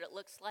care what it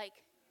looks like?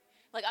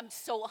 Like, I'm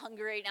so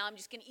hungry right now, I'm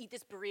just going to eat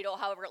this burrito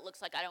however it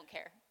looks like, I don't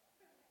care.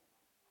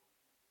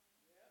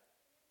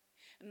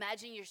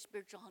 Imagine your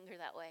spiritual hunger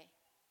that way.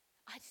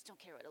 I just don't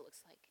care what it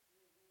looks like.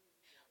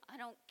 I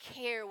don't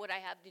care what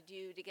I have to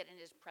do to get in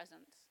his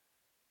presence.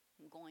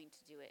 I'm going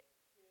to do it.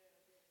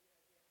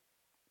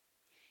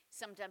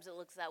 Sometimes it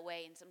looks that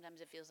way, and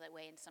sometimes it feels that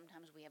way, and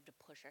sometimes we have to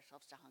push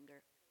ourselves to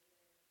hunger.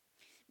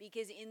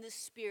 Because in the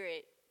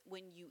spirit,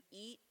 when you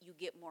eat, you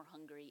get more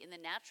hungry. In the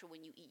natural,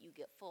 when you eat, you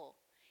get full.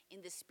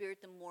 In the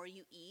spirit, the more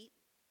you eat,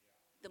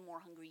 the more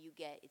hungry you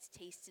get. It's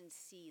taste and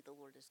see the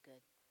Lord is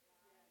good.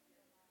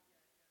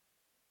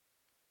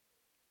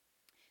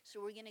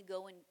 So we're going to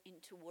go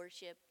into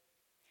worship.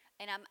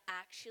 And I'm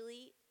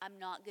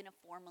not going to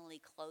formally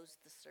close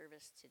the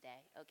service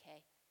today,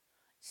 okay?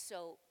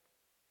 So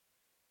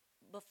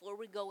before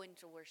we go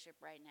into worship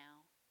right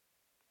now,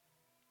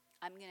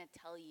 I'm going to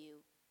tell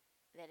you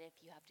that if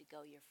you have to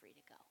go, you're free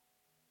to go.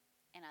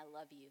 And I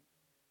love you.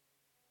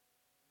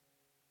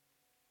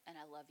 And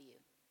I love you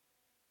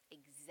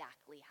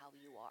exactly how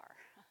you are.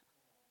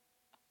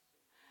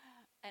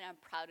 And I'm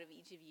proud of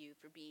each of you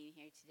for being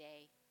here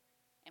today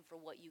and for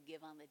what you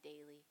give on the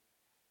daily.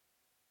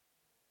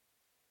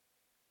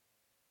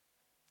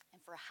 And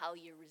for how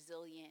you're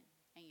resilient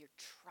and you're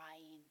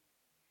trying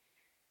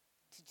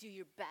to do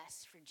your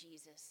best for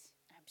Jesus.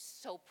 I'm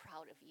so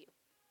proud of you.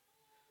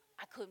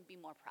 I couldn't be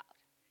more proud,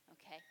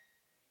 okay?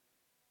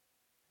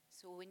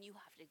 So when you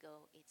have to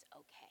go, it's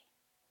okay.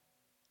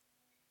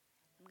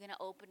 I'm going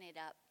to open it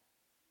up.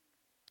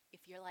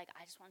 If you're like,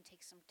 I just want to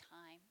take some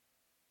time,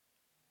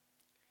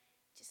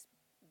 just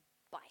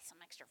buy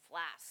some extra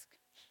flask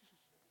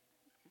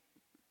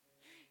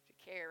to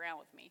carry around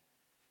with me.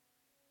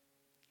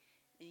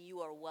 And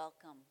you are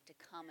welcome to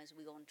come as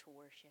we go into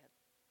worship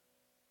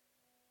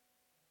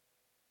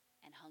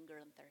and hunger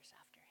and thirst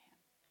after him.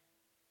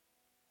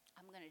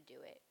 I'm going to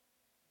do it.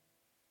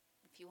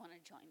 If you want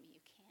to join me, you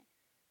can.